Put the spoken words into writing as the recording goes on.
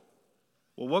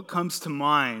Well, what comes to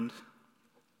mind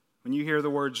when you hear the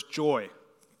words joy,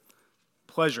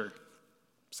 pleasure,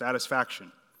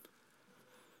 satisfaction?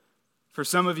 For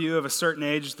some of you of a certain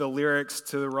age, the lyrics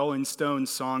to the Rolling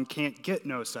Stones song "Can't Get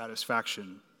No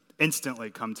Satisfaction" instantly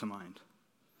come to mind.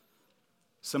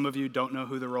 Some of you don't know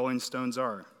who the Rolling Stones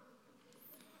are.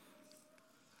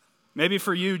 Maybe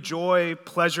for you, joy,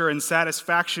 pleasure, and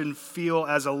satisfaction feel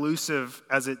as elusive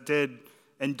as it did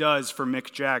and does for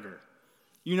Mick Jagger.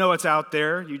 You know it's out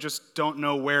there, you just don't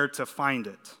know where to find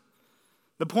it.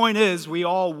 The point is, we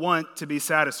all want to be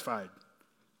satisfied.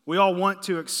 We all want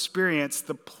to experience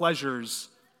the pleasures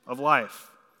of life.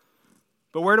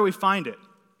 But where do we find it?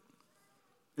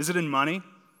 Is it in money?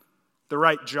 The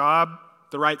right job?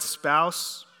 The right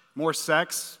spouse? More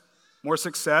sex? More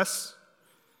success?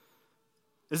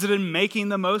 Is it in making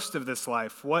the most of this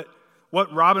life?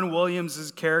 What Robin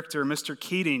Williams' character, Mr.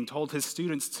 Keating, told his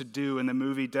students to do in the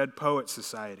movie Dead Poets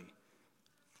Society.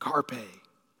 Carpe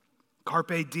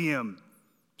diem.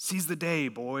 Seize the day,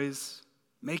 boys.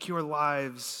 Make your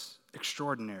lives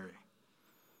extraordinary.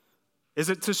 Is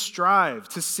it to strive,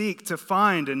 to seek, to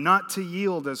find, and not to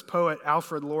yield, as poet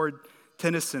Alfred Lord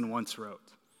Tennyson once wrote?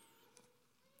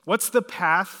 What's the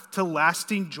path to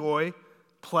lasting joy,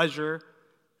 pleasure,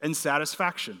 and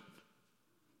satisfaction?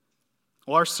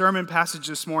 Well, our sermon passage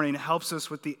this morning helps us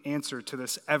with the answer to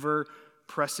this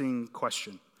ever-pressing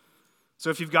question. So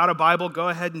if you've got a Bible, go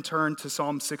ahead and turn to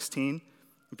Psalm 16.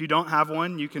 If you don't have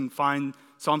one, you can find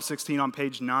Psalm 16 on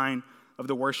page 9 of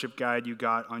the worship guide you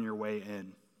got on your way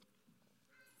in.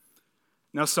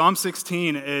 Now, Psalm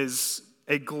 16 is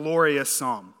a glorious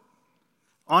psalm.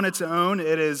 On its own,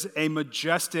 it is a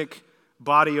majestic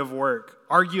body of work,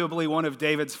 arguably one of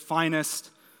David's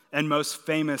finest and most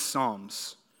famous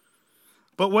psalms.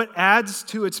 But what adds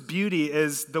to its beauty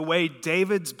is the way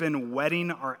David's been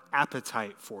whetting our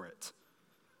appetite for it.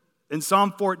 In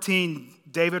Psalm 14,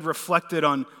 David reflected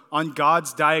on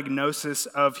God's diagnosis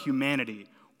of humanity.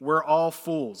 We're all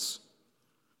fools.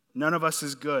 None of us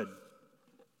is good.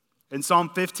 In Psalm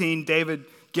 15, David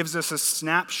gives us a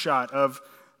snapshot of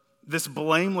this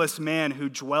blameless man who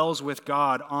dwells with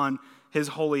God on his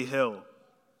holy hill.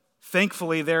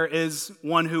 Thankfully, there is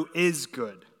one who is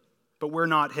good, but we're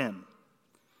not him.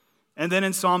 And then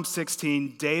in Psalm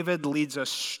 16, David leads us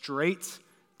straight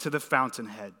to the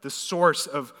fountainhead, the source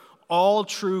of all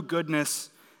true goodness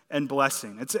and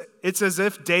blessing. It's as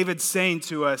if David's saying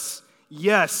to us,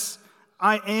 yes,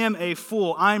 I am a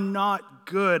fool. I'm not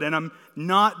good, and I'm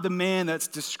not the man that's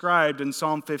described in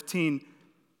Psalm 15.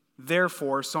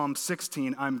 Therefore, Psalm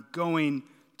 16, I'm going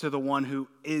to the one who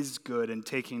is good and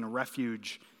taking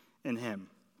refuge in him.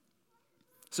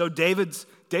 So David's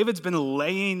been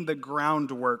laying the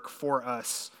groundwork for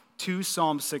us to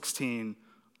Psalm 16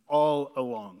 all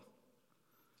along.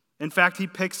 In fact, he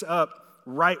picks up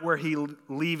right where he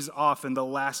leaves off in the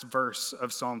last verse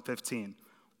of Psalm 15.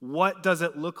 What does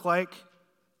it look like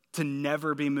to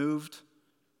never be moved?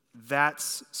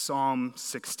 That's Psalm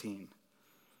 16.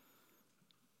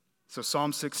 So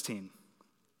Psalm 16,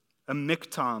 a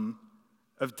miktam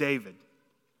of David.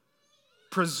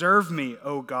 Preserve me,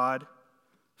 O God,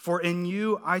 for in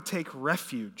you I take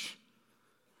refuge.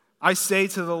 I say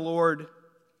to the Lord,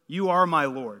 you are my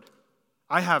Lord.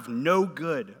 I have no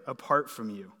good apart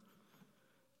from you.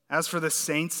 As for the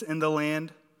saints in the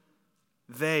land,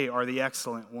 they are the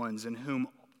excellent ones in whom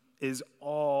is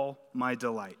all my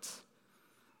delight.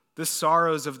 The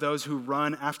sorrows of those who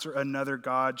run after another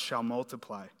god shall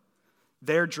multiply.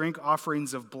 Their drink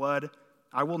offerings of blood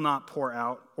I will not pour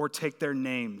out or take their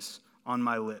names on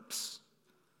my lips.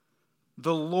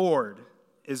 The Lord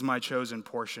is my chosen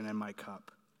portion and my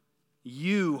cup.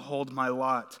 You hold my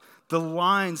lot. The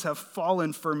lines have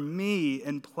fallen for me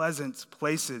in pleasant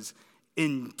places.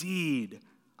 Indeed,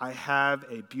 I have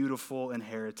a beautiful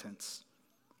inheritance.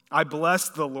 I bless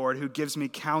the Lord who gives me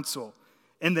counsel.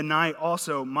 In the night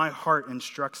also my heart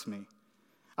instructs me.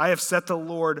 I have set the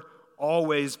Lord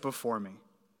always before me.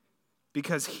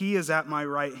 Because he is at my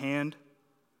right hand,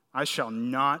 I shall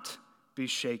not be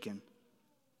shaken.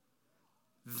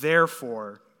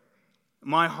 Therefore,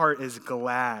 my heart is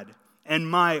glad, and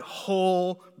my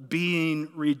whole being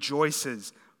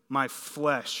rejoices. My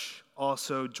flesh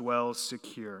also dwells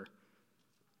secure.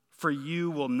 For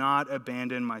you will not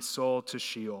abandon my soul to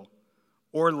Sheol,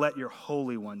 or let your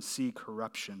Holy One see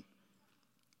corruption.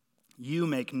 You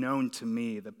make known to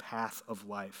me the path of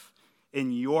life.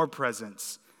 In your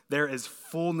presence there is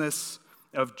fullness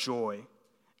of joy.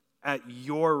 At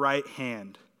your right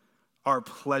hand are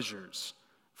pleasures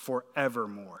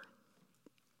forevermore.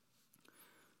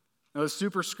 Now, the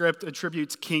superscript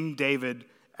attributes King David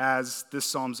as this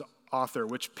psalm's author,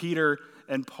 which Peter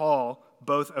and Paul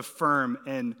both affirm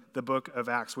in the book of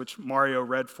Acts, which Mario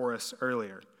read for us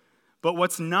earlier. But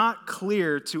what's not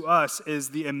clear to us is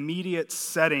the immediate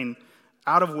setting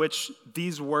out of which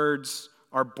these words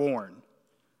are born.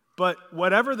 But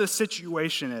whatever the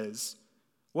situation is,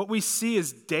 what we see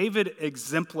is David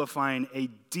exemplifying a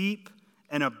deep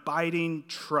and abiding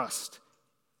trust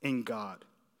in God.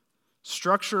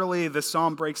 Structurally, the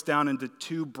psalm breaks down into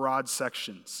two broad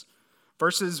sections.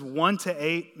 Verses 1 to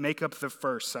 8 make up the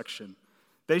first section.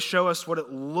 They show us what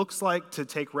it looks like to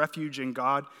take refuge in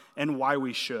God and why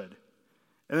we should.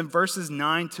 And then verses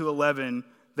 9 to 11,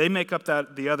 they make up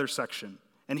the other section.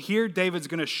 And here David's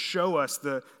going to show us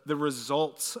the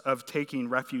results of taking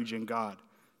refuge in God,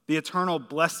 the eternal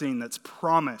blessing that's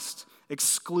promised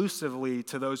exclusively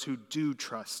to those who do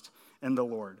trust in the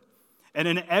Lord. And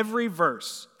in every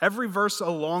verse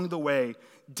along the way,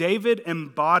 David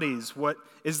embodies what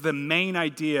is the main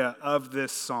idea of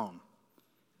this psalm.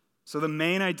 So the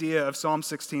main idea of Psalm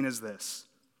 16 is this: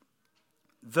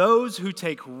 those who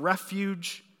take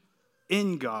refuge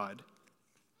in God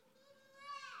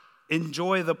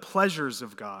enjoy the pleasures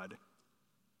of God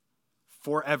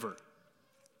forever.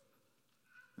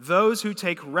 Those who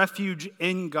take refuge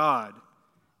in God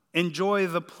enjoy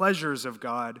the pleasures of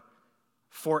God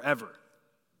forever.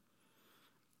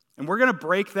 And we're going to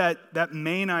break that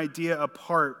main idea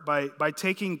apart by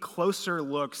taking closer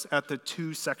looks at the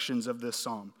two sections of this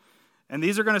psalm. And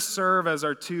these are going to serve as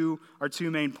our two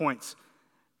main points.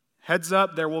 Heads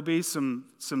up, there will be some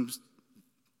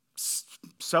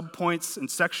subpoints and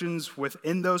sections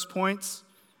within those points,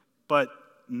 but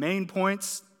main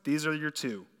points, these are your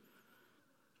two.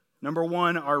 Number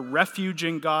one, our refuge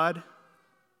in God.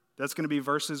 That's going to be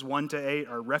verses 1 to 8,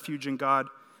 our refuge in God.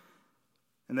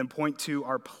 And then point 2,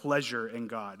 our pleasure in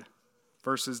God,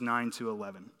 verses 9 to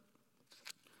 11.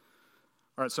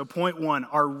 All right, so point 1,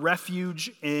 our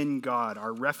refuge in God,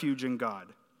 our refuge in God.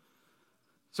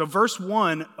 So verse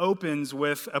 1 opens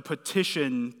with a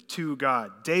petition to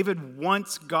God. David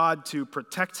wants God to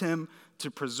protect him, to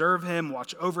preserve him,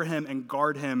 watch over him, and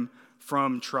guard him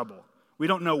from trouble. We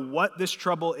don't know what this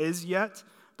trouble is yet,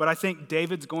 but I think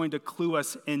David's going to clue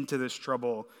us into this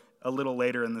trouble a little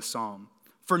later in the psalm.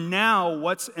 For now,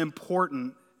 what's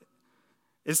important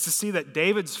is to see that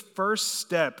David's first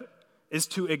step is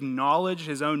to acknowledge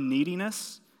his own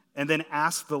neediness and then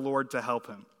ask the Lord to help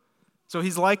him. So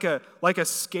he's like a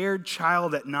scared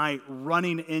child at night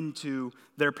running into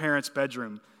their parents'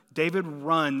 bedroom. David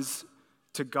runs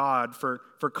to God for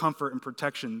comfort and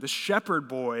protection. The shepherd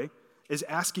boy is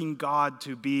asking God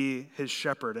to be his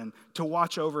shepherd and to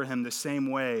watch over him the same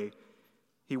way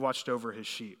he watched over his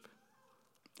sheep.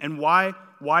 And why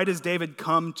does David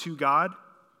come to God?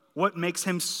 What makes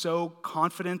him so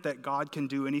confident that God can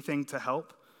do anything to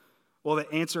help? Well, the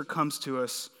answer comes to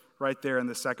us right there in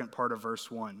the second part of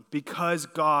verse 1. Because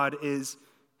God is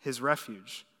his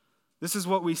refuge. This is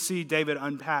what we see David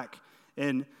unpack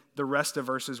in the rest of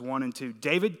verses 1 and 2.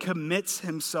 David commits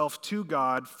himself to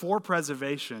God for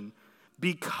preservation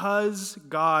because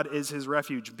God is his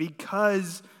refuge,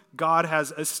 because God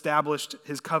has established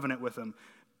his covenant with him,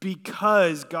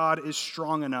 because God is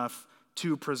strong enough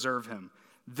to preserve him.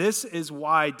 This is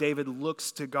why David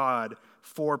looks to God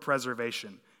for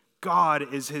preservation.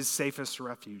 God is his safest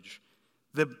refuge,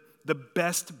 the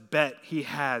best bet he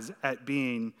has at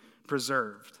being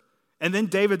preserved. And then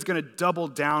David's going to double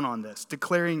down on this,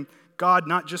 declaring God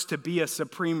not just to be a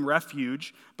supreme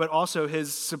refuge, but also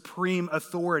his supreme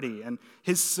authority and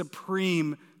his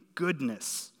supreme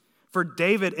goodness. For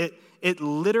David, it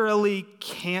literally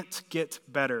can't get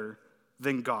better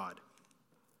than God.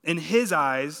 In his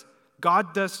eyes,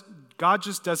 God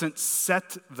just doesn't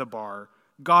set the bar.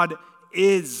 God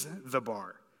is the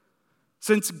bar.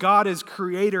 Since God is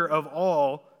creator of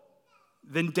all,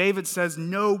 then David says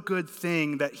no good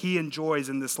thing that he enjoys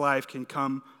in this life can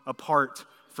come apart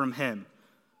from him.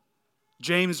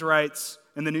 James writes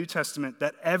in the New Testament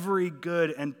that every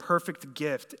good and perfect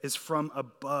gift is from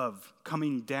above,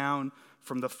 coming down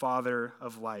from the Father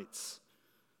of lights.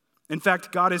 In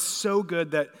fact, God is so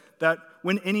good that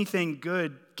when anything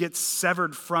good gets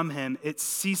severed from him, it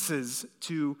ceases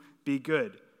to be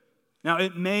good. Now,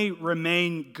 it may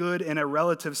remain good in a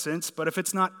relative sense, but if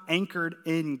it's not anchored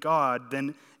in God,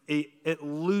 then it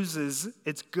loses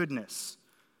its goodness.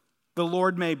 The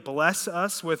Lord may bless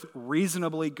us with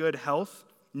reasonably good health,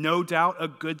 no doubt a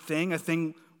good thing, a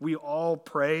thing we all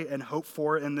pray and hope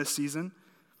for in this season.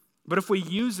 But if we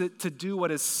use it to do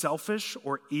what is selfish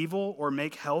or evil or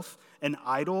make health an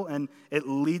idol and it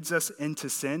leads us into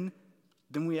sin,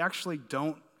 then we actually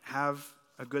don't have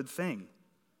a good thing.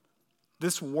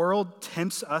 This world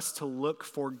tempts us to look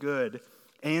for good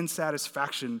and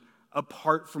satisfaction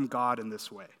apart from God in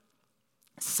this way.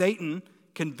 Satan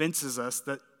convinces us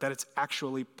that it's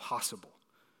actually possible.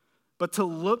 But to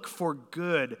look for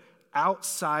good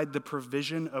outside the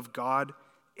provision of God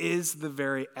is the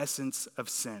very essence of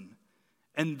sin.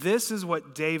 And this is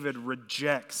what David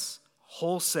rejects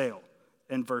wholesale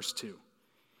in verse 2.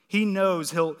 He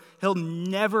knows he'll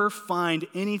never find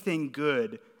anything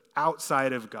good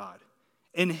outside of God.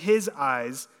 In his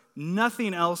eyes,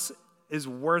 nothing else is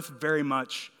worth very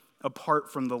much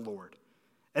apart from the Lord.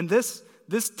 And this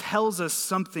tells us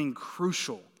something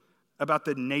crucial about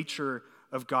the nature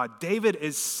of God. David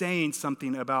is saying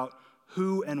something about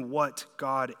who and what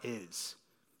God is.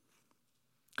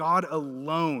 God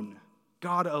alone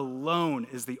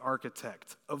is the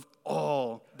architect of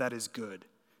all that is good.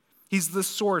 He's the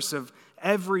source of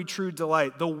every true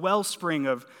delight, the wellspring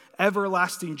of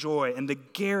everlasting joy, and the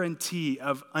guarantee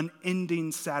of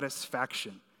unending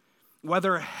satisfaction.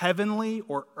 Whether heavenly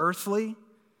or earthly,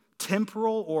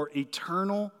 temporal or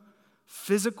eternal,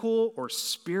 physical or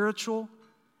spiritual,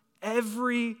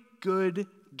 every good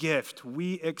gift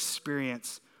we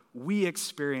experience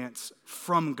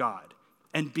from God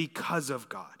and because of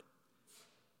God.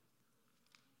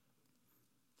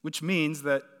 Which means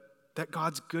that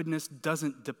God's goodness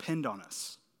doesn't depend on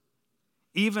us.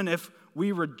 Even if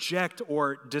we reject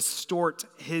or distort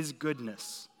his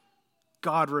goodness,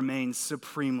 God remains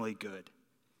supremely good.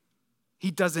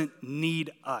 He doesn't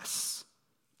need us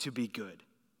to be good.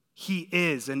 He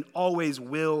is and always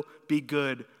will be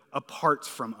good apart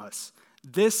from us.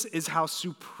 This is how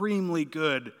supremely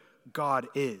good God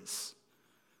is.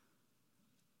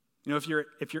 You know,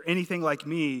 if you're anything like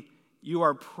me, you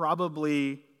are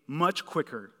probably much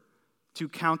quicker to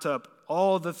count up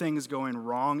all the things going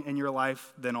wrong in your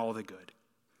life than all the good.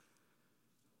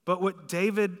 But what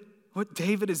David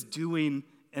is doing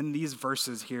in these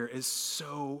verses here is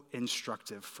so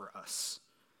instructive for us.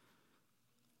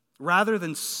 Rather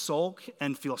than sulk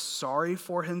and feel sorry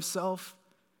for himself,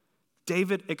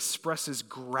 David expresses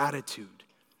gratitude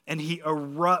and he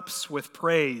erupts with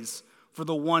praise for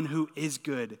the one who is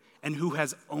good and who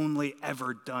has only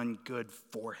ever done good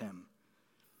for him.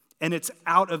 And it's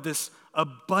out of this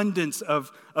abundance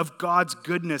of God's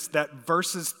goodness that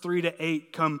verses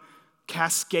 3-8 come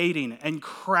cascading and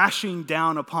crashing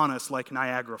down upon us like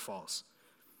Niagara Falls.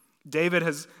 David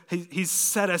he's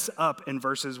set us up in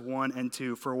verses 1 and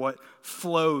 2 for what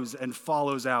flows and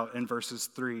follows out in verses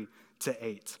 3-8.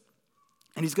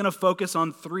 And he's going to focus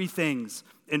on three things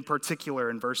in particular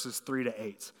in verses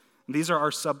 3-8. And these are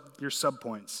your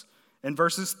subpoints. In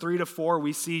verses 3-4,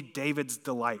 we see David's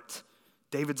delight.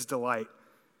 David's delight.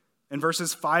 In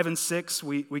verses 5 and 6,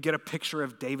 we get a picture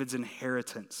of David's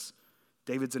inheritance.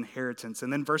 David's inheritance.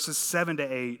 And then verses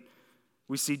 7-8,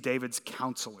 we see David's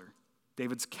counselor.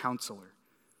 David's counselor.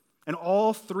 And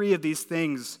all three of these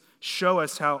things show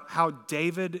us how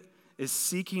David is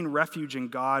seeking refuge in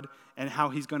God and how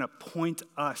he's going to point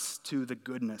us to the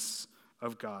goodness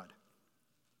of God.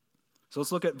 So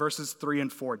let's look at verses 3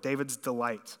 and 4, David's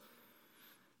delight.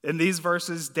 In these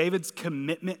verses, David's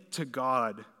commitment to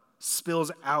God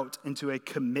spills out into a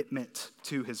commitment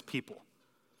to his people.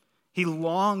 He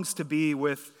longs to be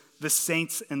with the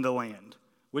saints in the land,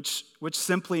 which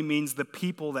simply means the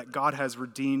people that God has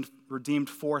redeemed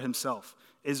for himself,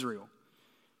 Israel.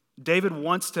 David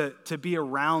wants to be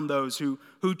around those who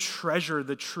treasure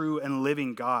the true and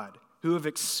living God, who have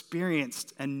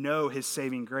experienced and know his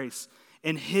saving grace.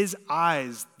 In his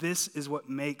eyes, this is what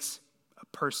makes a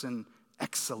person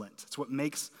excellent. It's what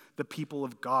makes the people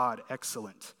of God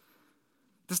excellent.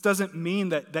 This doesn't mean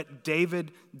that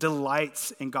David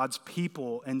delights in God's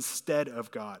people instead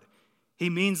of God. He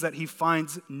means that he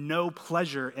finds no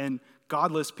pleasure in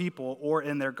godless people or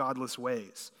in their godless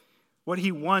ways. What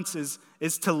he wants is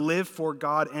to live for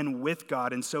God and with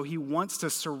God, and so he wants to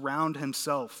surround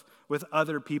himself with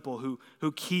other people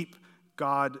who keep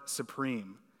God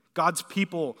supreme. God's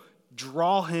people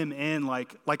draw him in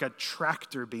like a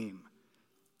tractor beam.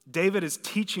 David is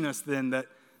teaching us then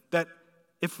that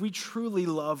if we truly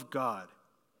love God,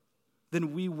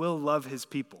 then we will love his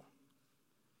people.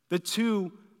 The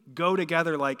two go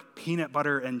together like peanut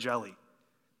butter and jelly.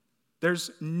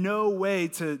 There's no way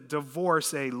to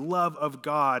divorce a love of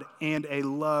God and a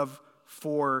love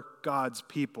for God's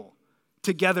people.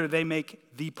 Together they make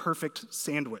the perfect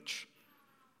sandwich.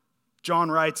 John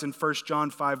writes in 1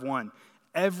 John 5:1,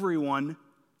 everyone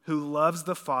who loves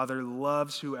the Father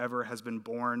loves whoever has been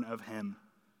born of him.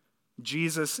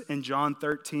 Jesus in John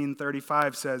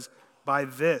 13:35 says, by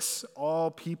this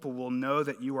all people will know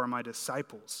that you are my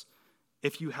disciples,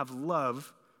 if you have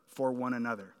love for one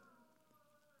another.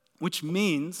 Which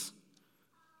means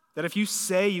that if you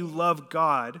say you love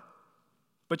God,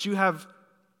 but you have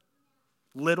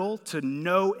little to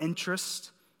no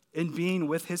interest in being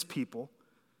with his people,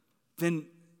 then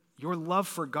your love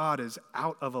for God is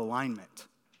out of alignment.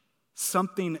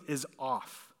 Something is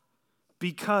off.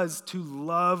 Because to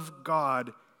love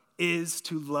God is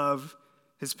to love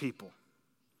his people.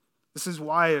 This is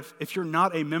why if you're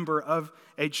not a member of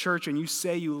a church and you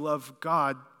say you love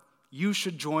God, you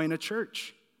should join a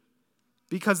church.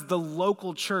 Because the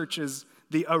local church is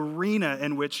the arena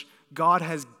in which God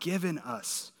has given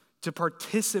us to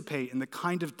participate in the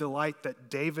kind of delight that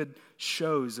David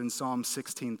shows in Psalm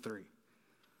 16:3.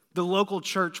 The local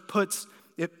church puts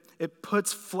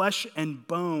flesh and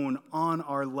bone on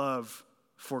our love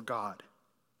for God.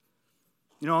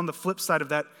 On the flip side of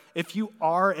that, if you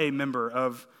are a member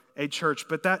of a church,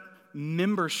 but that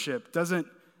membership doesn't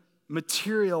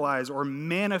materialize or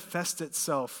manifest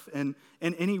itself in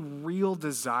any real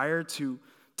desire to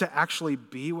actually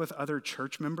be with other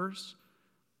church members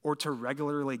or to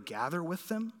regularly gather with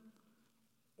them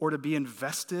or to be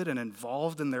invested and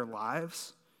involved in their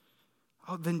lives,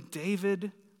 then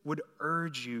David would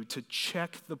urge you to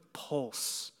check the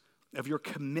pulse of your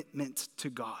commitment to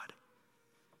God.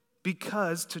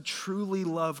 Because to truly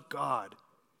love God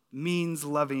means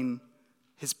loving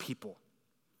his people.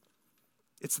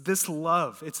 It's this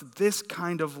love, it's this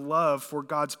kind of love for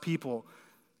God's people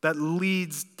that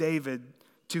leads David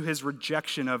to his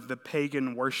rejection of the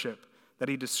pagan worship that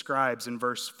he describes in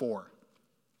verse 4.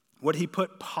 What he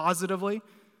put positively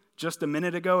just a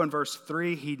minute ago in verse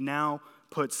 3, he now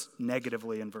puts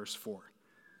negatively in verse 4.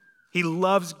 He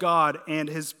loves God and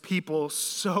his people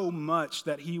so much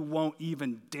that he won't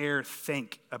even dare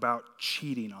think about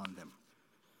cheating on them.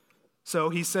 So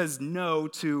he says no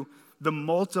to the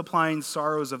multiplying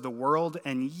sorrows of the world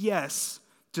and yes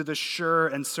to the sure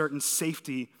and certain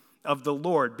safety of the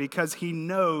Lord, because he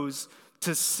knows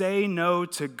to say no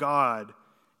to God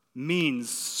means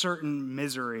certain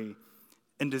misery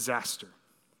and disaster.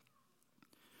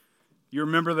 You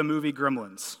remember the movie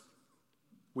Gremlins?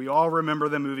 We all remember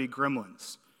the movie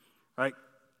Gremlins, right?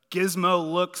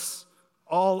 Gizmo looks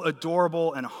all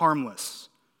adorable and harmless.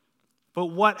 But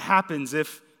what happens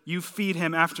if you feed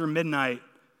him after midnight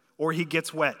or he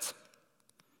gets wet?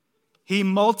 He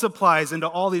multiplies into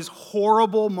all these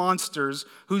horrible monsters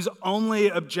whose only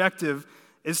objective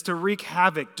is to wreak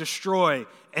havoc, destroy,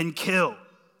 and kill.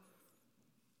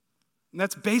 And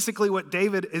that's basically what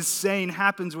David is saying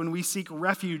happens when we seek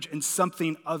refuge in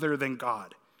something other than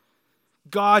God.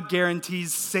 God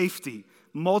guarantees safety,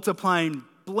 multiplying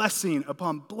blessing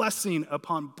upon blessing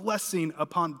upon blessing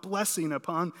upon blessing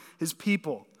upon his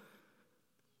people.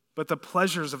 But the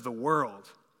pleasures of the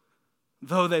world,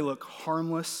 though they look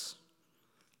harmless,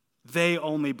 they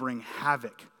only bring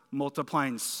havoc,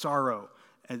 multiplying sorrow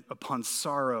upon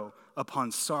sorrow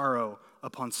upon sorrow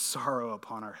upon sorrow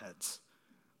upon our heads.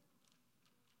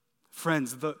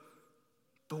 Friends, the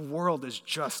world is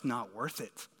just not worth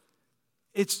it.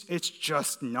 It's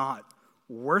just not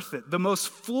worth it. The most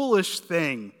foolish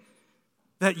thing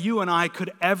that you and I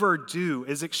could ever do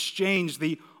is exchange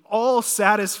the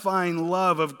all-satisfying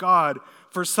love of God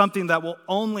for something that will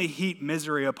only heap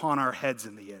misery upon our heads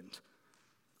in the end.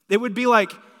 It would be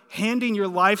like handing your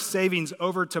life savings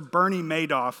over to Bernie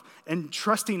Madoff and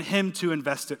trusting him to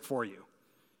invest it for you.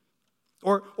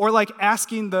 Or like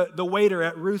asking the waiter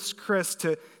at Ruth's Chris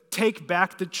to take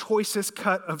back the choicest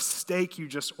cut of steak you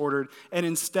just ordered and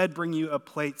instead bring you a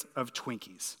plate of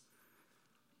Twinkies.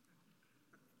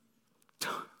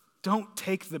 Don't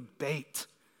take the bait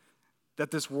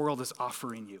that this world is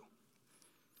offering you.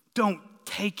 Don't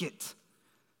take it.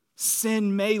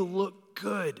 Sin may look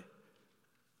good,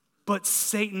 but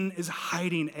Satan is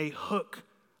hiding a hook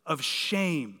of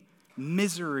shame,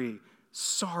 misery,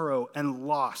 sorrow, and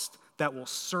loss that will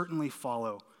certainly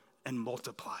follow and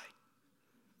multiply.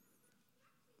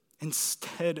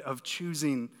 Instead of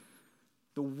choosing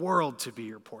the world to be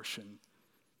your portion,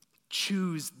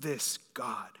 choose this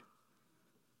God.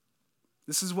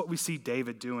 This is what we see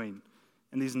David doing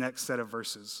in these next set of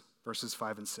verses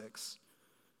 5 and 6.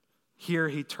 Here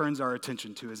he turns our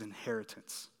attention to his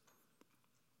inheritance.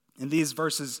 In these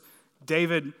verses,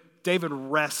 David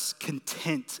rests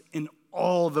content in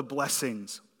all the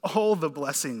blessings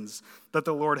that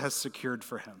the Lord has secured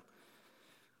for him.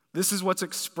 This is what's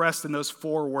expressed in those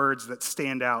 4 words that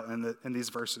stand out in these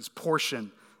verses: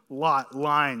 portion, lot,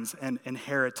 lines, and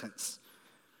inheritance.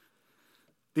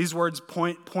 These words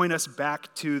point us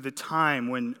back to the time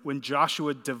when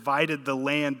Joshua divided the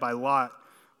land by lot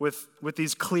with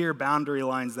these clear boundary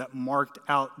lines that marked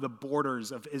out the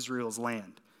borders of Israel's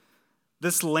land.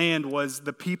 This land was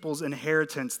the people's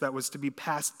inheritance that was to be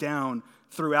passed down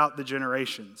throughout the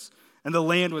generations. And the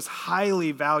land was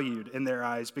highly valued in their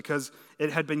eyes because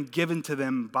it had been given to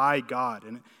them by God.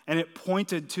 And it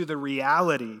pointed to the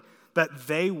reality that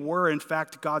they were, in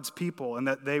fact, God's people and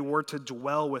that they were to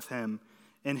dwell with him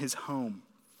in his home.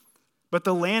 But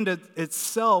the land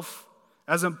itself,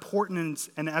 as important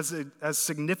and as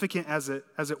significant as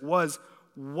it was,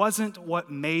 wasn't what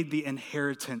made the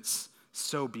inheritance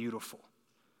so beautiful.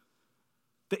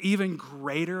 The even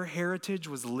greater heritage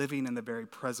was living in the very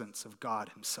presence of God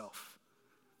himself.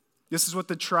 This is what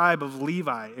the tribe of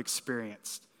Levi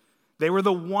experienced. They were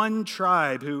the one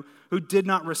tribe who did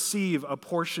not receive a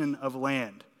portion of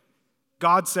land.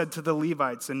 God said to the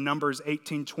Levites in Numbers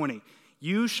 18:20,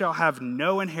 "You shall have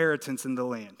no inheritance in the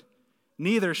land,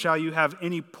 neither shall you have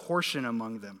any portion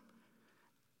among them.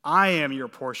 I am your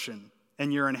portion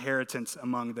and your inheritance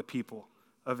among the people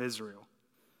of Israel."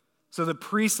 So the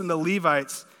priests and the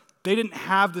Levites, they didn't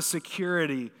have the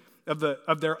security of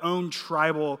their own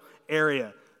tribal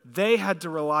area. They had to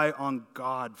rely on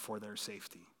God for their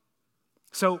safety.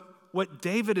 So what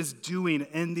David is doing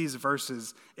in these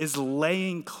verses is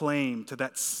laying claim to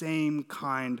that same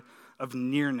kind of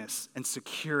nearness and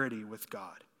security with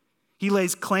God. He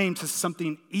lays claim to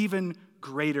something even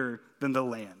greater than the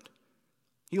land.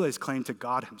 He lays claim to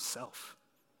God himself.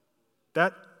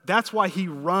 That's why he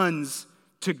runs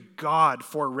to God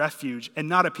for refuge and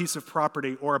not a piece of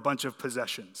property or a bunch of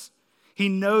possessions. He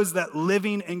knows that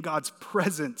living in God's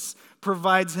presence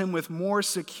provides him with more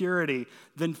security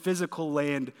than physical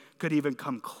land could even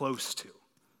come close to.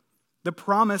 The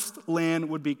promised land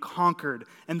would be conquered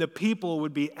and the people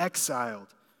would be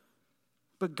exiled,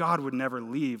 but God would never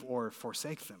leave or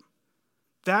forsake them.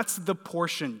 That's the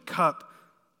portion, cup,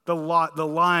 the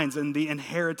lines, and the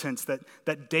inheritance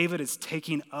that David is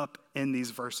taking up in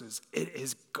these verses. It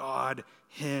is God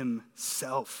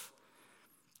himself.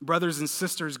 Brothers and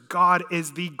sisters, God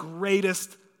is the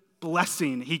greatest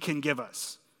blessing he can give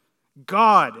us.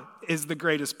 God is the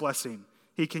greatest blessing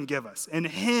he can give us. In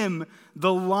him,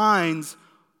 the lines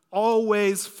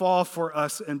always fall for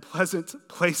us in pleasant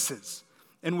places,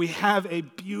 and we have a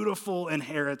beautiful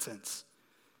inheritance.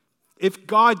 If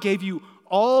God gave you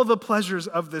all the pleasures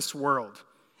of this world,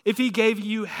 if he gave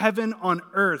you heaven on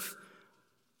earth,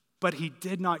 but he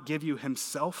did not give you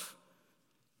himself,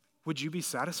 would you be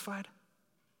satisfied?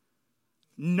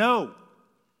 No.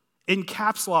 In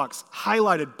caps locks,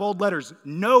 highlighted, bold letters,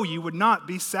 no, you would not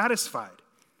be satisfied.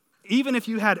 Even if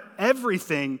you had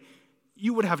everything,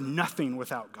 you would have nothing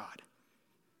without God.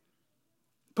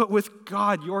 But with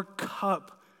God, your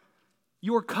cup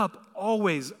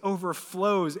always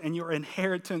overflows and your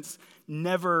inheritance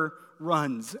never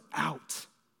runs out.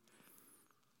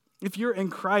 If you're in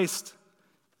Christ,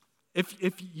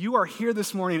 if you are here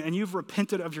this morning and you've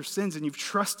repented of your sins and you've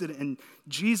trusted in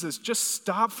Jesus, just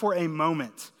stop for a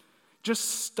moment.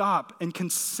 Just stop and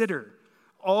consider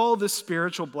all the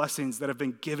spiritual blessings that have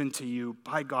been given to you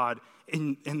by God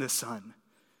in the Son.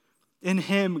 In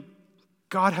him,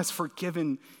 God has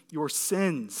forgiven your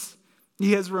sins.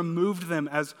 He has removed them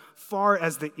as far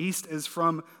as the east is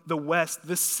from the west.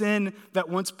 The sin that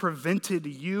once prevented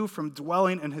you from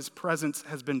dwelling in his presence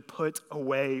has been put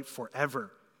away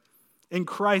forever. In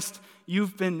Christ,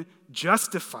 you've been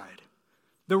justified.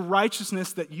 The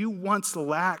righteousness that you once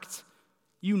lacked,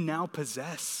 you now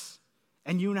possess.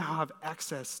 And you now have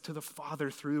access to the Father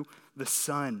through the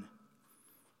Son.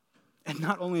 And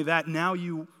not only that, now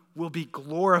you will be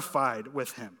glorified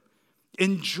with him,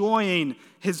 enjoying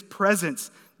his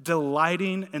presence,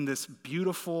 delighting in this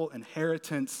beautiful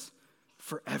inheritance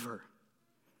forever.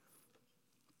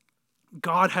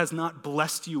 God has not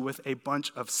blessed you with a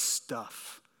bunch of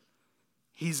stuff.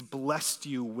 He's blessed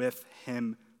you with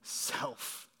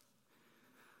himself.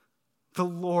 The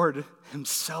Lord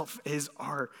himself is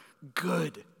our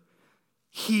good.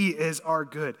 He is our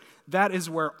good. That is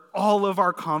where all of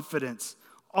our confidence,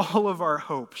 all of our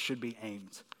hope should be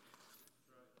aimed.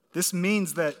 This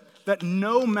means that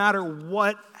no matter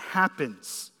what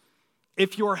happens,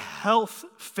 if your health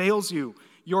fails you,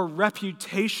 your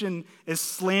reputation is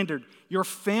slandered, your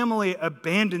family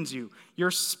abandons you,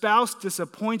 your spouse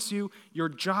disappoints you, your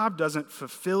job doesn't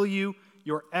fulfill you,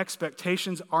 your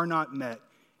expectations are not met,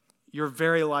 your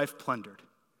very life plundered.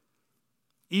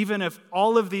 Even if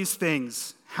all of these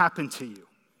things happen to you,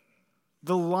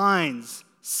 the lines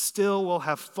still will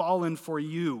have fallen for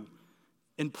you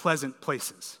in pleasant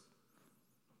places.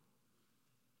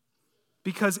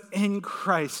 Because in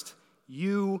Christ,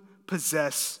 you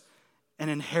possess an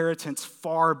inheritance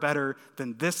far better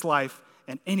than this life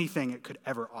and anything it could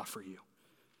ever offer you.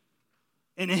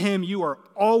 In him, you are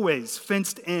always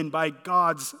fenced in by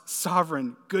God's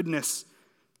sovereign goodness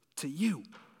to you.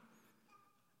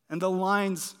 And the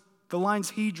lines The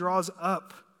lines he draws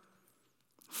up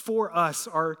for us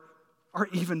are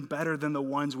even better than the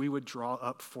ones we would draw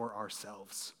up for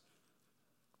ourselves.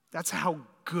 That's how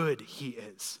good he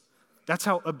is. That's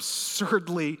how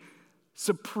absurdly,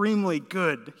 supremely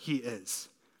good he is.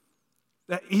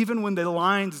 That even when the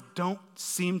lines don't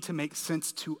seem to make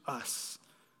sense to us,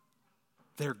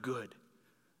 they're good,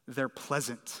 they're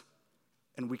pleasant,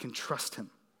 and we can trust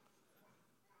him.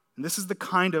 And this is the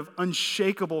kind of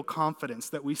unshakable confidence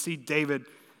that we see David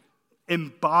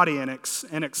embody and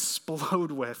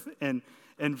explode with in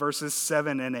verses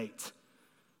 7 and 8.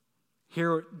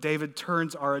 Here, David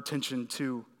turns our attention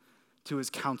to his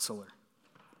counselor.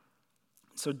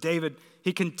 So David,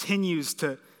 he continues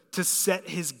to set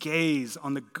his gaze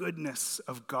on the goodness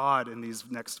of God in these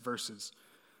next verses.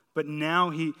 But now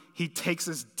he takes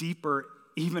us deeper,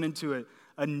 even into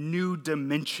a new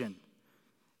dimension.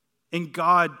 In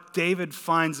God, David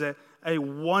finds a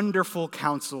wonderful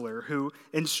counselor who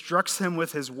instructs him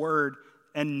with his word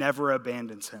and never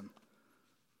abandons him.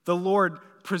 The Lord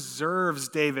preserves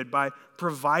David by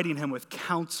providing him with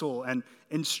counsel and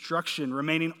instruction,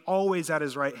 remaining always at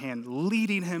his right hand,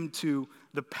 leading him to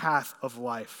the path of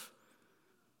life.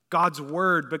 God's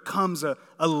word becomes a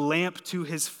lamp to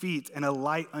his feet and a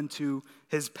light unto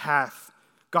his path.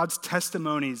 God's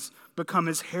testimonies become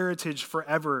his heritage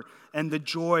forever and the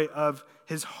joy of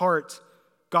his heart.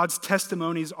 God's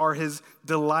testimonies are his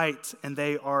delight and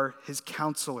they are his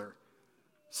counselor.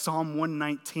 Psalm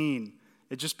 119,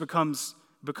 it just becomes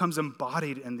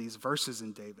embodied in these verses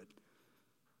in David.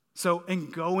 So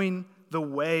in going the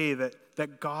way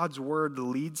that God's word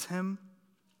leads him,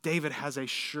 David has a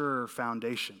sure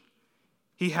foundation.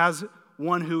 He has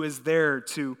one who is there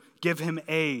to give him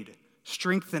aid,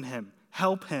 strengthen him,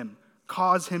 help him,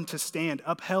 cause him to stand,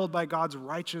 upheld by God's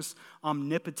righteous,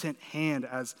 omnipotent hand,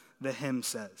 as the hymn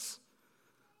says.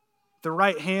 The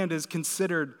right hand is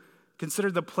considered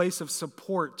the place of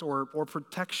support or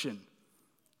protection.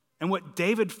 And what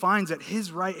David finds at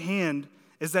his right hand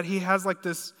is that he has like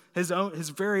this, his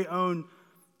very own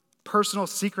personal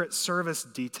secret service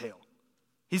detail.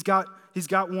 He's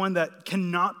got one that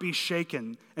cannot be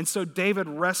shaken. And so David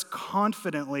rests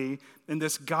confidently in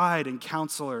this guide and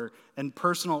counselor and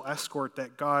personal escort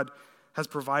that God has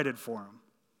provided for him.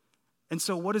 And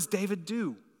so what does David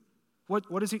do? What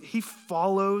does he? He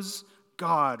follows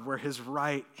God where his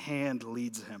right hand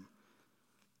leads him.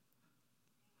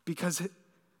 Because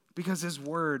his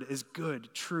word is good,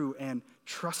 true, and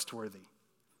trustworthy.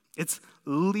 It's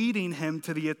leading him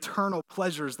to the eternal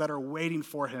pleasures that are waiting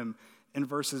for him in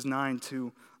verses 9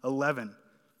 to 11.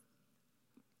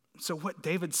 So what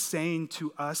David's saying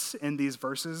to us in these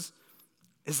verses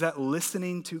is that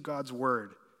listening to God's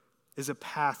word is a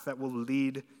path that will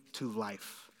lead to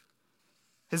life.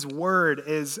 His word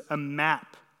is a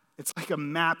map. It's like a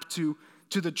map to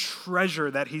the treasure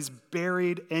that he's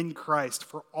buried in Christ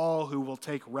for all who will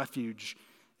take refuge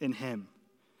in him.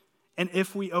 And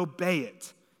if we obey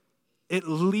it, it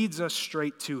leads us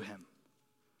straight to him.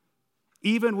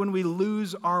 Even when we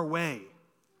lose our way,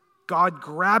 God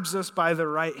grabs us by the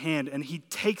right hand and he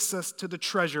takes us to the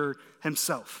treasure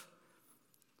himself.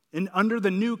 And under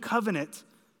the new covenant,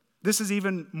 this is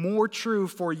even more true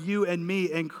for you and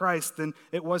me in Christ than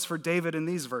it was for David in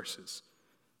these verses.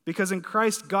 Because in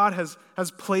Christ, God has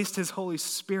placed his Holy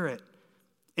Spirit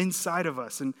inside of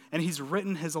us, and he's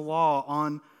written his law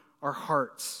on our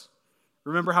hearts.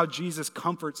 Remember how Jesus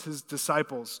comforts his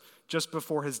disciples just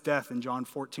before his death in John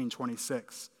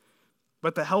 14:26.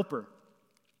 But the Helper,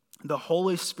 the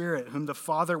Holy Spirit, whom the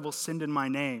Father will send in my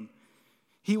name,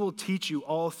 he will teach you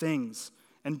all things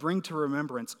and bring to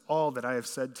remembrance all that I have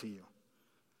said to you.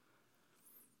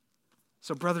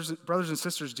 So brothers and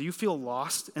sisters, do you feel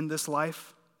lost in this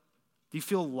life? Do you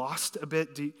feel lost a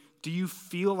bit? Do you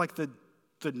feel like the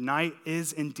night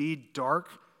is indeed dark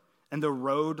and the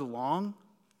road long?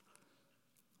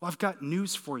 Well, I've got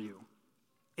news for you.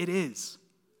 It is.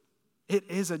 It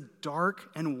is a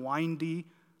dark and windy,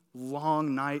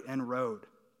 long night and road.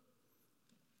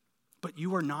 But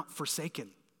you are not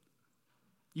forsaken.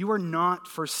 You are not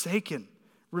forsaken.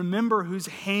 Remember whose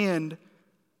hand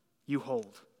you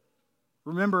hold.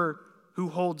 Remember who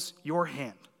holds your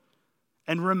hand.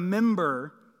 And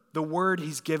remember the word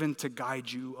he's given to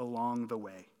guide you along the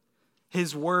way.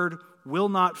 His word will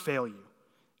not fail you,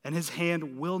 and his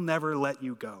hand will never let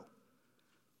you go.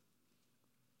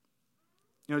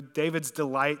 You know, David's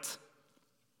delight,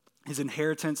 his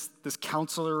inheritance, this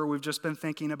counselor we've just been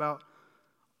thinking about,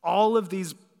 all of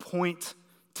these point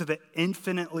to the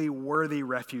infinitely worthy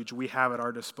refuge we have at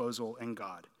our disposal in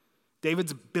God.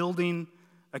 David's building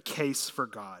a case for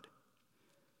God.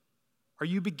 Are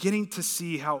you beginning to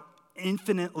see how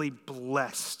infinitely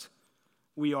blessed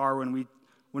we are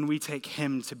when we take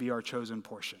him to be our chosen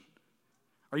portion?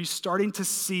 Are you starting to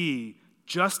see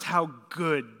just how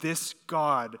good this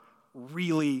God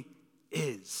really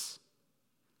is?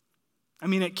 I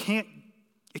mean, it can't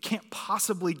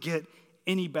possibly get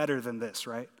any better than this,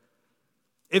 right?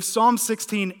 If Psalm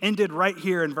 16 ended right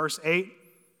here in verse 8,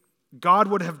 God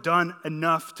would have done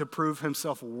enough to prove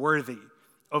himself worthy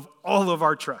of all of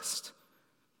our trust.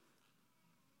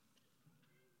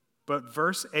 But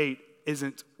verse 8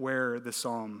 isn't where the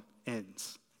psalm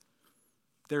ends.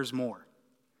 There's more.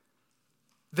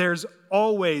 There's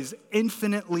always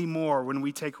infinitely more when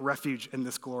we take refuge in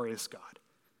this glorious God.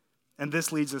 And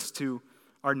this leads us to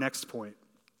our next point.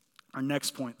 Our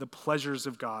next point, the pleasures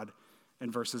of God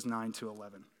in verses 9 to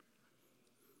 11.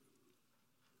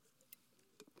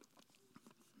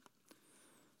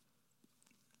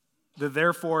 The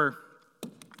therefore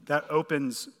that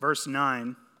opens verse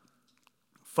 9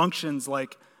 functions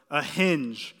like a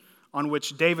hinge on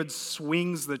which David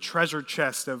swings the treasure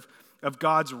chest of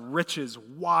God's riches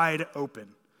wide open,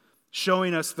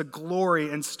 showing us the glory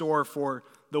in store for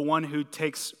the one who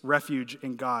takes refuge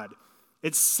in God.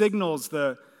 It signals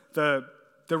the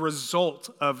result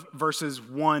of verses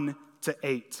 1 to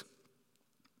 8.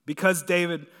 Because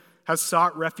David has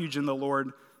sought refuge in the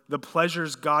Lord, the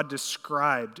pleasures God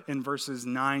described in verses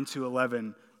 9 to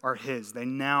 11 are his. They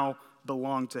now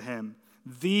belong to him.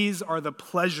 These are the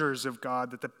pleasures of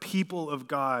God that the people of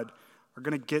God are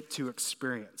going to get to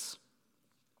experience.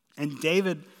 And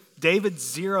David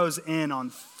zeroes in on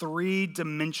three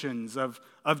dimensions of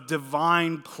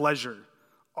divine pleasure,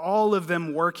 all of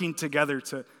them working together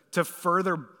to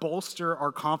further bolster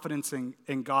our confidence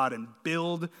in God and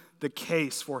build the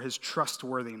case for his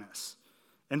trustworthiness.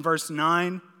 In verse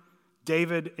 9,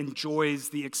 David enjoys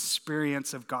the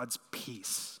experience of God's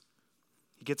peace.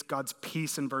 He gets God's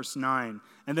peace in verse 9.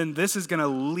 And then this is going to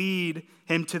lead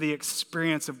him to the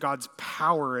experience of God's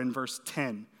power in verse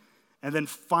 10. And then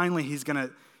finally, he's going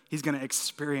to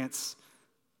experience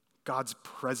God's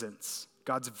presence,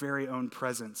 God's very own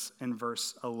presence in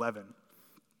verse 11.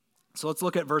 So let's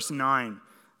look at verse 9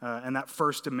 and that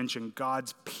first dimension,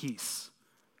 God's peace.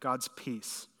 God's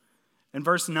peace. In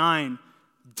verse 9,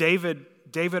 David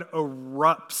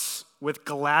erupts with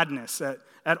gladness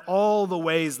at all the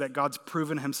ways that God's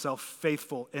proven himself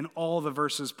faithful in all the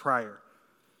verses prior.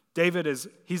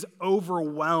 He's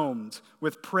overwhelmed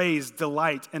with praise,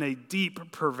 delight, and a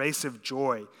deep, pervasive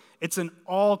joy. It's an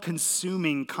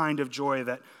all-consuming kind of joy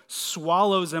that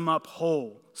swallows him up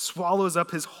whole, swallows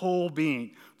up his whole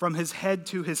being. From his head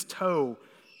to his toe,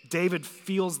 David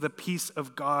feels the peace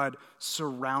of God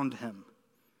surround him.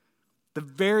 The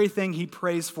very thing he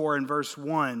prays for in verse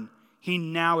 1, he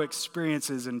now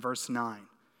experiences in verse 9.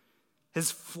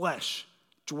 His flesh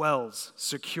dwells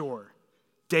secure.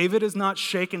 David is not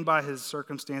shaken by his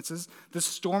circumstances. The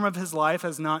storm of his life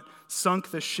has not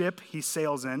sunk the ship he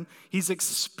sails in. He's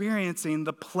experiencing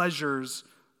the pleasures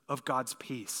of God's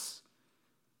peace.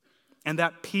 And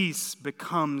that peace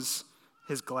becomes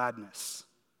his gladness.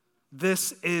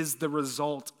 This is the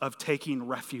result of taking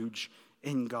refuge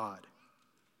in God.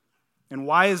 And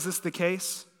why is this the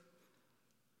case?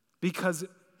 Because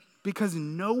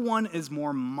no one is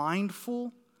more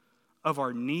mindful of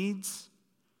our needs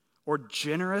or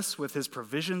generous with his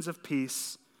provisions of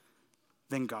peace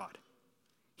than God.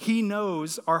 He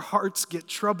knows our hearts get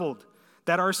troubled,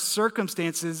 that our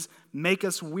circumstances make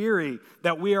us weary,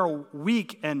 that we are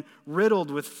weak and riddled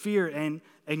with fear and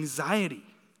anxiety.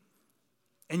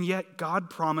 And yet God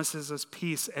promises us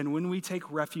peace, and when we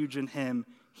take refuge in him,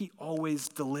 he always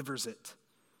delivers it.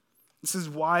 This is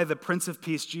why the Prince of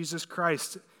Peace, Jesus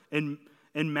Christ, in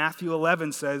Matthew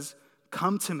 11 says,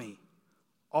 "Come to me,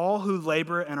 all who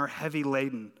labor and are heavy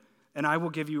laden, and I will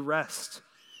give you rest.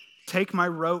 Take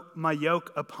my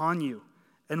yoke upon you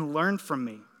and learn from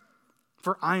me,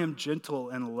 for I am gentle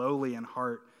and lowly in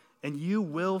heart, and you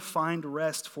will find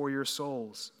rest for your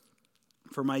souls.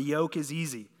 For my yoke is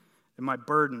easy and my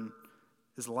burden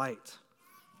is light."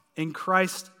 In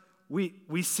Christ,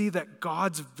 we see that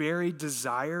God's very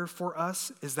desire for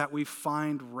us is that we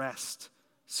find rest,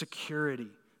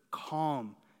 security,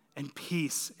 calm, and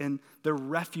peace in the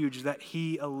refuge that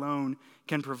he alone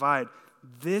can provide.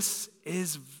 This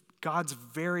is God's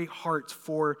very heart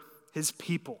for his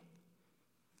people,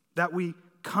 that we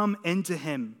come into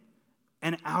him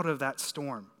and out of that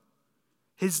storm.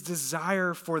 His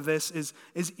desire for this is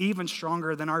even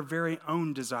stronger than our very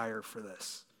own desire for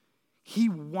this. He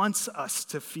wants us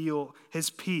to feel his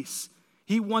peace.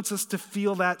 He wants us to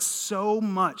feel that so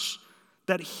much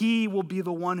that he will be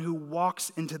the one who walks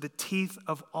into the teeth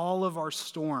of all of our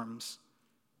storms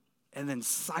and then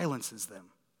silences them.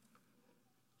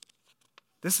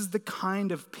 This is the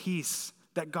kind of peace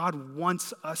that God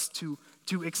wants us to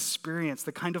experience,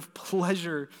 the kind of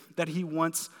pleasure that he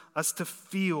wants us to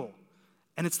feel.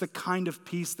 And it's the kind of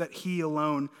peace that he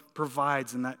alone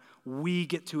provides and that we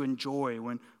get to enjoy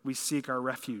when we seek our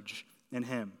refuge in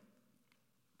him.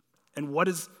 And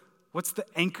what's the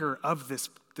anchor of this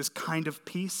kind of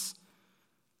peace?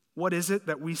 What is it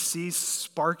that we see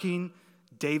sparking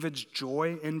David's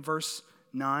joy in verse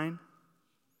 9?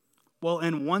 Well,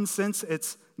 in one sense,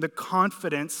 it's the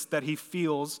confidence that he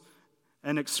feels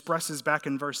and expresses back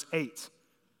in verse 8.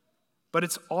 But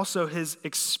it's also his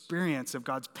experience of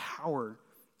God's power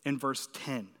in verse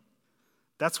 10.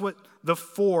 That's what the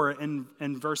 4 in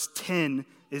verse 10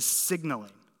 is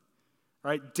signaling.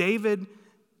 Right? David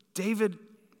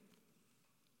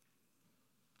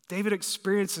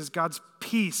experiences God's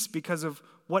peace because of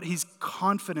what he's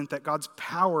confident that God's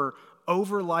power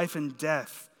over life and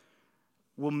death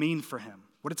will mean for him,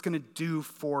 what it's going to do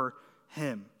for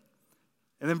him.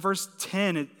 And then verse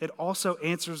 10, it also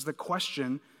answers the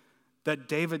question that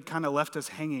David kind of left us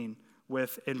hanging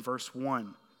with in verse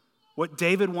 1. What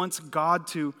David wants God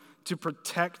to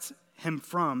protect him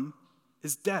from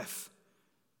is death.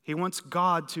 He wants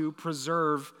God to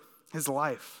preserve his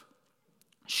life.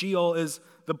 Sheol is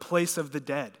the place of the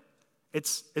dead.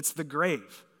 It's the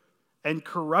grave. And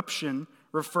corruption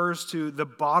refers to the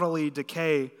bodily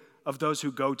decay of those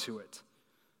who go to it.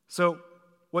 So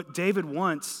what David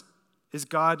wants is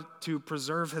God to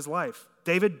preserve his life.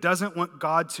 David doesn't want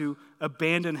God to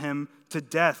abandon him to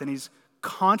death, and he's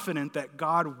confident that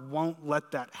God won't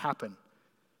let that happen.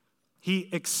 He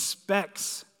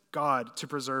expects God to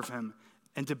preserve him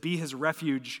and to be his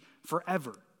refuge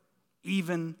forever,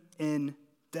 even in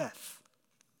death.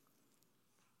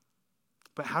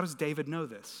 But how does David know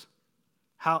this?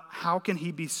 How can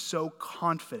he be so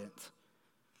confident?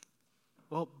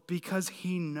 Well, because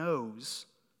he knows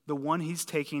the one he's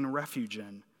taking refuge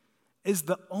in is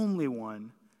the only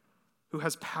one who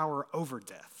has power over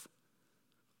death.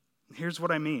 And here's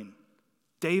what I mean.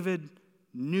 David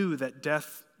knew that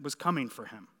death was coming for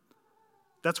him.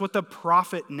 That's what the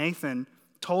prophet Nathan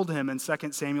told him in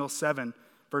 2 Samuel 7,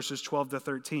 verses 12 to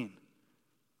 13.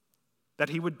 That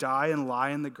he would die and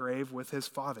lie in the grave with his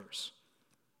fathers.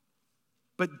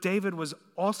 But David was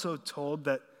also told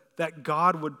that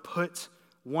God would put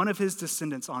one of his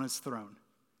descendants on his throne,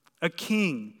 a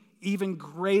king even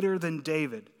greater than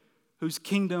David, whose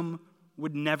kingdom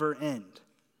would never end.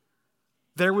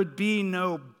 There would be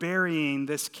no burying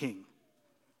this king.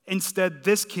 Instead,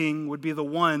 this king would be the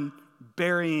one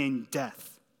burying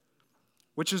death,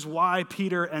 which is why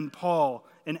Peter and Paul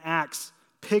in Acts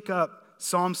pick up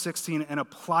Psalm 16 and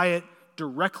apply it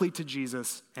directly to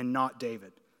Jesus and not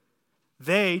David.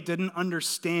 They didn't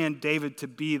understand David to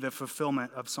be the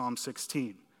fulfillment of Psalm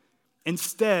 16.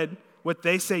 Instead, what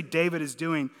they say David is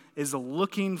doing is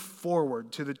looking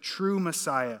forward to the true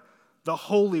Messiah, the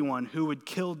Holy One who would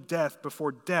kill death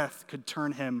before death could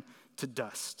turn him to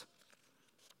dust.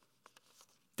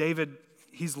 David,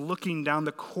 he's looking down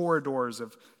the corridors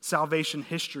of salvation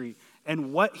history,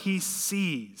 and what he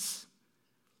sees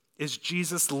is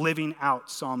Jesus living out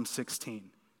Psalm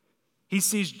 16. He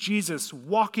sees Jesus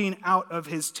walking out of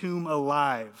his tomb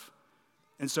alive,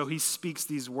 and so he speaks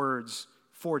these words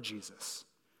for Jesus.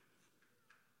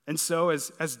 And so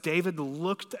as David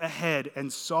looked ahead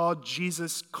and saw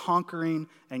Jesus conquering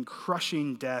and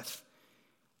crushing death,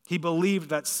 he believed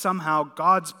that somehow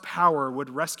God's power would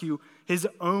rescue his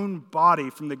own body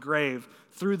from the grave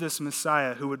through this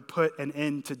Messiah who would put an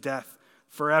end to death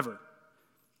forever.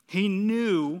 He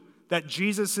knew that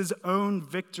Jesus' own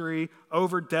victory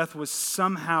over death was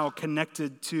somehow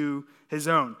connected to his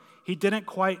own. He didn't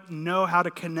quite know how to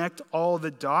connect all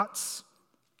the dots,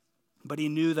 but he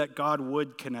knew that God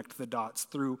would connect the dots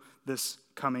through this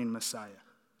coming Messiah.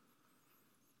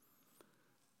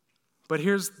 But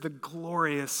here's the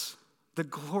glorious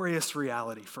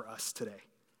reality for us today.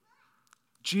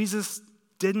 Jesus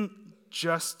didn't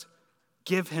just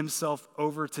give himself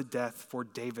over to death for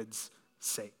David's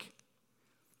sake.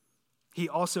 He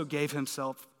also gave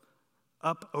himself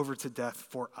up over to death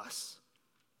for us,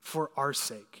 for our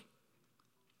sake.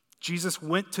 Jesus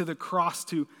went to the cross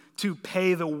to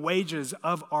pay the wages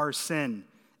of our sin,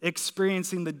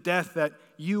 experiencing the death that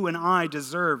you and I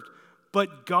deserved.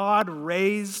 But God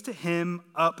raised him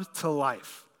up to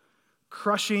life,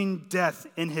 crushing death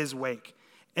in his wake.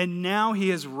 And now he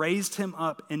has raised him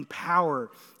up in power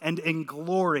and in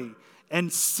glory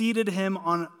and seated him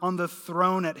on the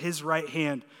throne at his right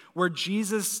hand, where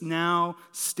Jesus now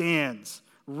stands,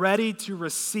 ready to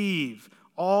receive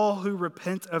all who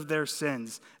repent of their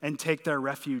sins and take their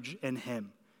refuge in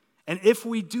him. And if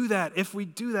we do that, if we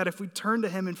turn to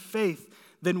him in faith,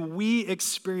 then we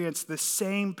experience the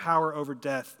same power over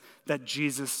death that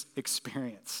Jesus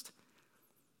experienced.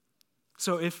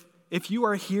 So if you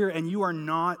are here and you are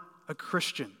not a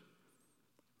Christian,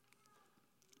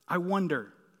 I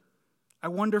wonder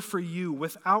for you,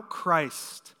 without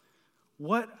Christ,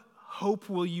 what hope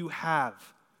will you have?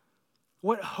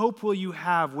 What hope will you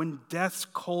have when death's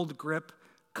cold grip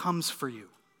comes for you?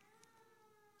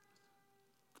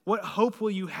 What hope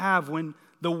will you have when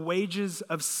the wages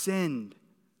of sin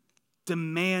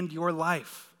demand your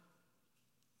life?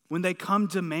 When they come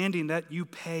demanding that you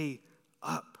pay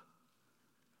up?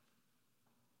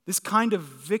 This kind of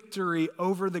victory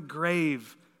over the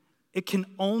grave, it can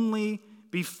only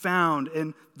be found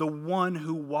in the one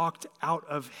who walked out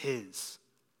of his.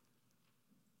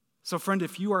 So friend,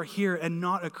 if you are here and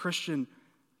not a Christian,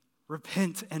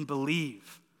 repent and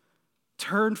believe.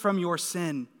 Turn from your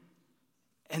sin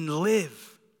and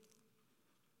live.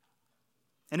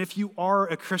 And if you are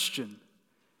a Christian,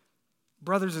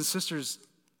 brothers and sisters,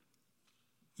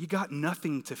 you got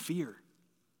nothing to fear.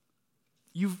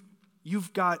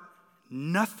 You've got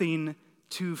nothing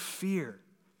to fear.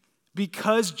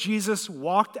 Because Jesus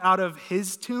walked out of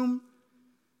his tomb,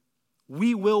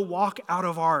 we will walk out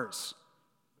of ours.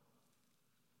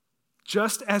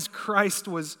 Just as Christ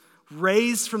was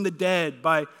raised from the dead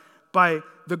by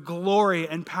the glory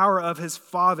and power of his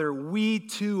Father, we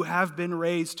too have been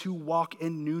raised to walk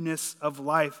in newness of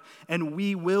life, and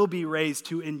we will be raised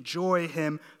to enjoy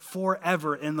him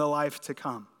forever in the life to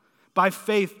come. By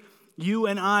faith, you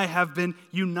and I have been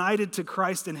united to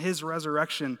Christ in his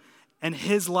resurrection, and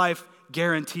his life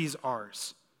guarantees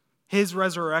ours. His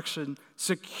resurrection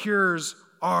secures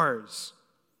ours.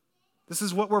 This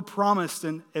is what we're promised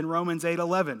in Romans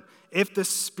 8:11. If the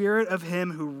spirit of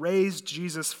him who raised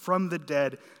Jesus from the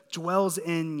dead dwells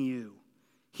in you,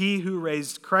 he who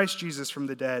raised Christ Jesus from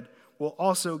the dead will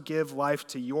also give life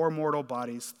to your mortal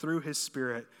bodies through his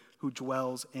spirit who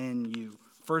dwells in you.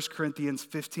 1 Corinthians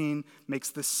 15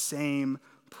 makes the same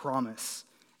promise.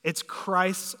 It's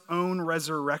Christ's own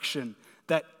resurrection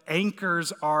that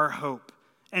anchors our hope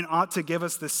and ought to give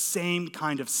us the same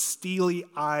kind of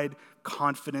steely-eyed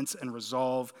confidence and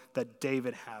resolve that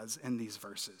David has in these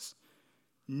verses.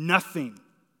 Nothing,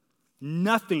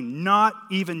 not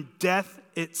even death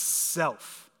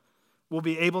itself, will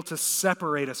be able to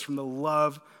separate us from the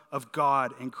love of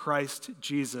God in Christ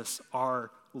Jesus our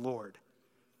Lord.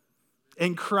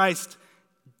 In Christ,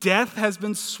 death has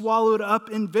been swallowed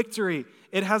up in victory.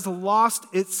 It has lost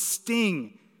its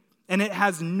sting, and it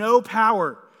has no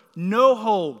power, no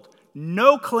hold,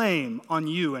 no claim on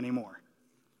you anymore.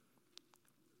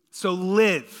 So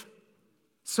live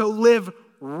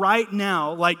right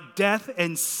now like death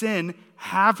and sin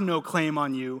have no claim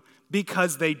on you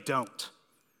because they don't.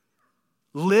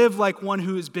 Live like one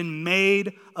who has been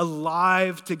made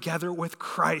alive together with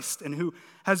Christ and who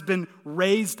has been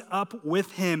raised up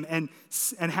with him and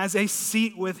has a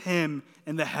seat with him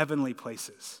in the heavenly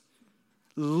places.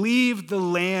 Leave the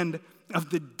land of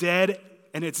the dead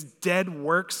and its dead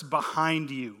works behind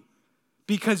you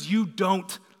because you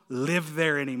don't live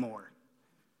there anymore.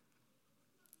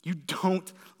 You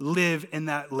don't live in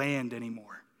that land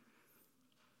anymore.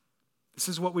 This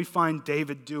is what we find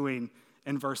David doing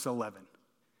in verse 11.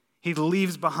 He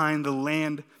leaves behind the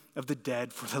land of the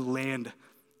dead for the land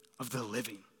of the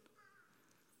living.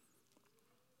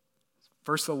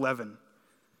 Verse 11.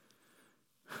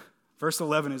 Verse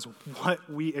 11 is what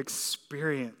we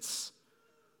experience.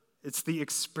 It's the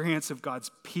experience of God's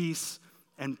peace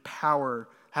and power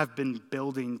have been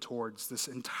building towards this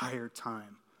entire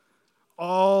time.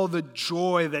 All the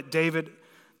joy that David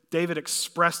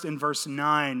expressed in verse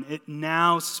 9, it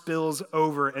now spills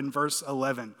over in verse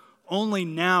 11. Only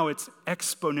now it's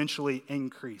exponentially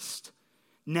increased.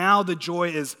 Now the joy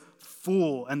is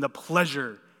full and the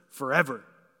pleasure forever.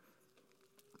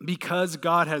 Because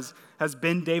God has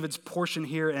been David's portion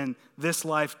here in this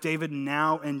life, David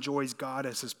now enjoys God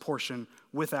as his portion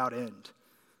without end.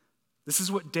 This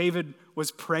is what David was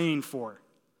praying for.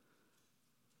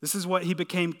 This is what he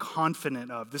became confident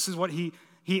of. This is what he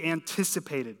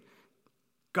anticipated.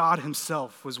 God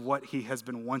himself was what he has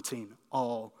been wanting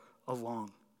all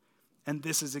along. And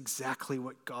this is exactly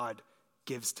what God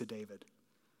gives to David.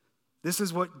 This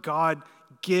is what God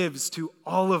gives to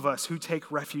all of us who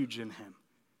take refuge in him.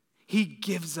 He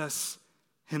gives us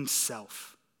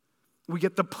himself. We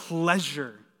get the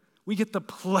pleasure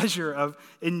of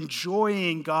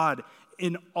enjoying God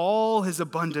in all his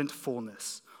abundant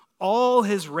fullness, all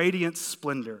his radiant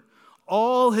splendor,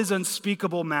 all his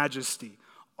unspeakable majesty,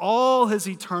 all his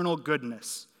eternal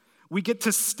goodness. We get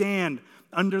to stand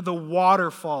under the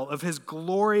waterfall of his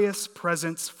glorious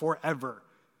presence forever.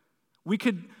 We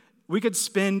could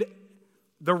spend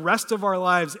the rest of our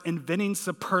lives inventing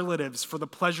superlatives for the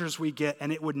pleasures we get,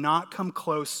 and it would not come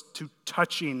close to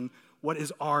touching what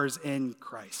is ours in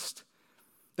Christ.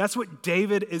 That's what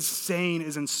David is saying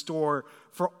is in store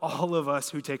for all of us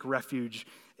who take refuge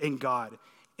in God.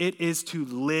 It is to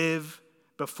live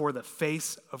before the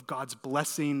face of God's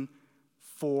blessing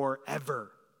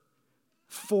forever.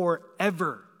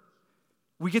 Forever.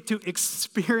 We get to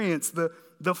experience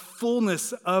the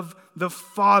fullness of the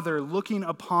Father looking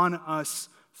upon us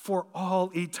for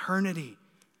all eternity,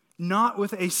 not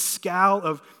with a scowl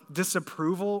of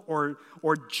disapproval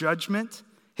or judgment.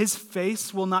 His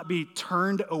face will not be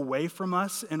turned away from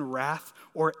us in wrath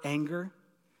or anger.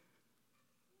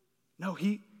 No,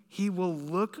 he will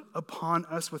look upon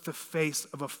us with the face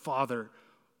of a father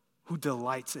who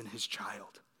delights in his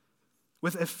child,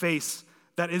 with a face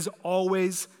that is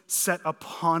always set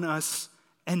upon us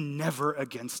and never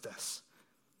against us,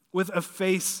 with a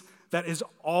face that is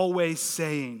always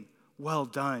saying, "Well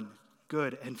done,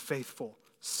 good and faithful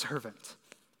servant."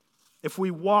 If we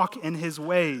walk in his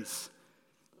ways,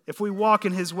 if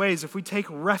we take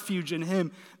refuge in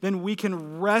him, then we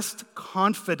can rest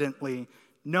confidently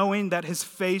knowing that his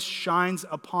face shines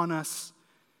upon us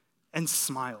and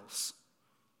smiles,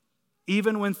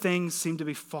 even when things seem to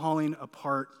be falling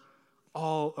apart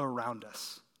all around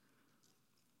us.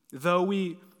 Though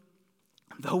we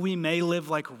may live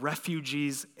like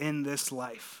refugees in this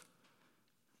life,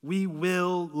 we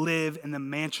will live in the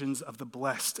mansions of the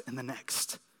blessed in the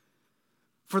next.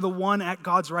 For the one at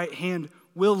God's right hand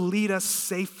will lead us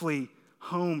safely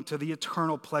home to the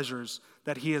eternal pleasures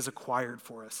that he has acquired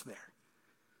for us there.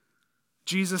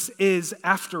 Jesus is,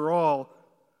 after all,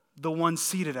 the one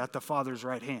seated at the Father's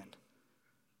right hand,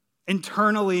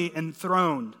 eternally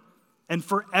enthroned and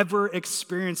forever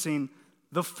experiencing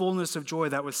the fullness of joy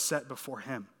that was set before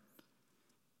him.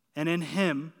 And in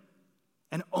him,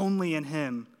 and only in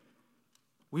him,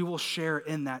 we will share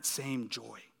in that same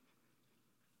joy.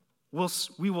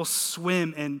 We will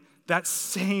swim in that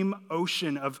same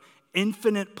ocean of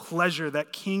infinite pleasure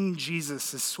that King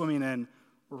Jesus is swimming in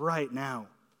right now.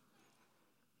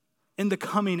 In the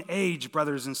coming age,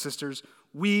 brothers and sisters,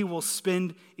 we will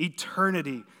spend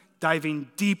eternity diving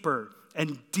deeper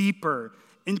and deeper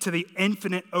into the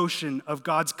infinite ocean of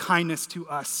God's kindness to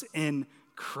us in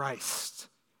Christ.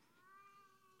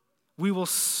 We will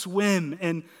swim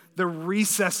in the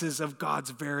recesses of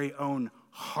God's very own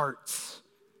heart.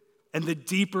 And the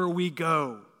deeper we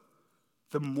go,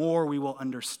 the more we will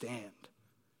understand.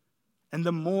 And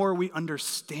the more we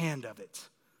understand of it,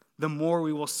 the more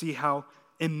we will see how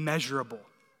immeasurable,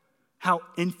 how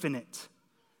infinite,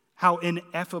 how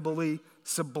ineffably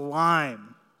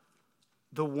sublime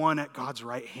the one at God's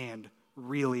right hand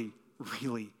really,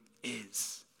 really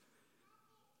is.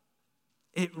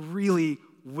 It really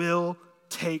will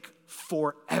take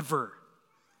forever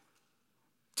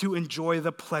to enjoy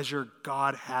the pleasure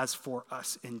God has for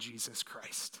us in Jesus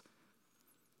Christ.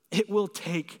 It will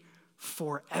take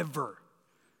forever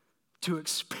to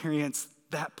experience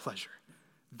that pleasure,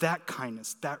 that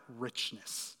kindness, that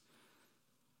richness.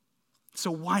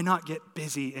 So why not get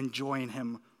busy enjoying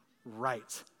him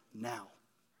right now?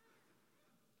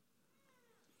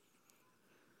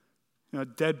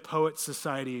 Dead Poets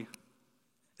Society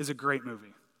is a great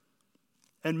movie.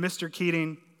 And Mr.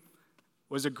 Keating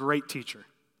was a great teacher.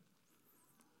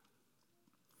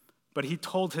 But he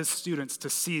told his students to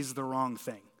seize the wrong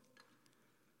thing.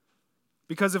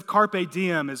 Because if carpe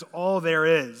diem is all there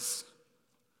is,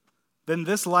 then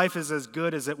this life is as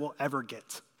good as it will ever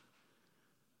get.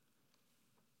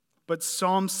 But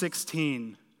Psalm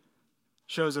 16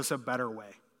 shows us a better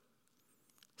way.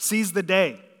 Seize the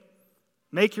day.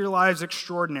 Make your lives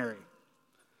extraordinary.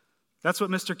 That's what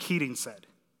Mr. Keating said.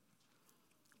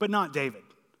 But not David.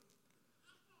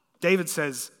 David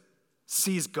says,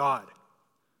 seize God,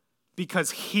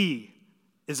 because he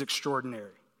is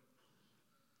extraordinary.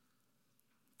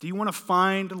 Do you want to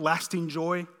find lasting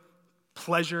joy,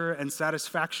 pleasure, and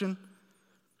satisfaction?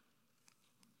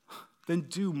 Then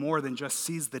do more than just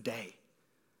seize the day.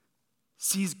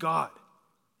 Seize God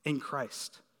in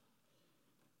Christ.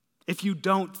 If you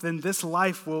don't, then this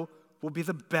life will be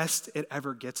the best it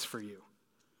ever gets for you.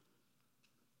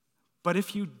 But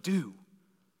if you do,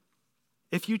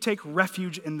 if you take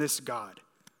refuge in this God,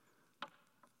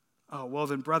 oh, well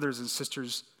then, brothers and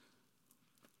sisters,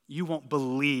 you won't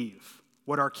believe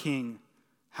what our King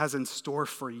has in store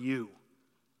for you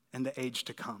in the age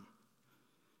to come.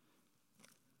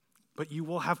 But you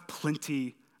will have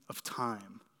plenty of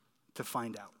time to to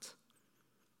find out.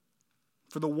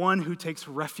 For the one who takes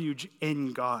refuge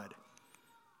in God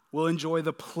will enjoy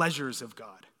the pleasures of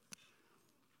God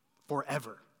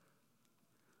forever.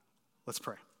 Let's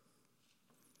pray.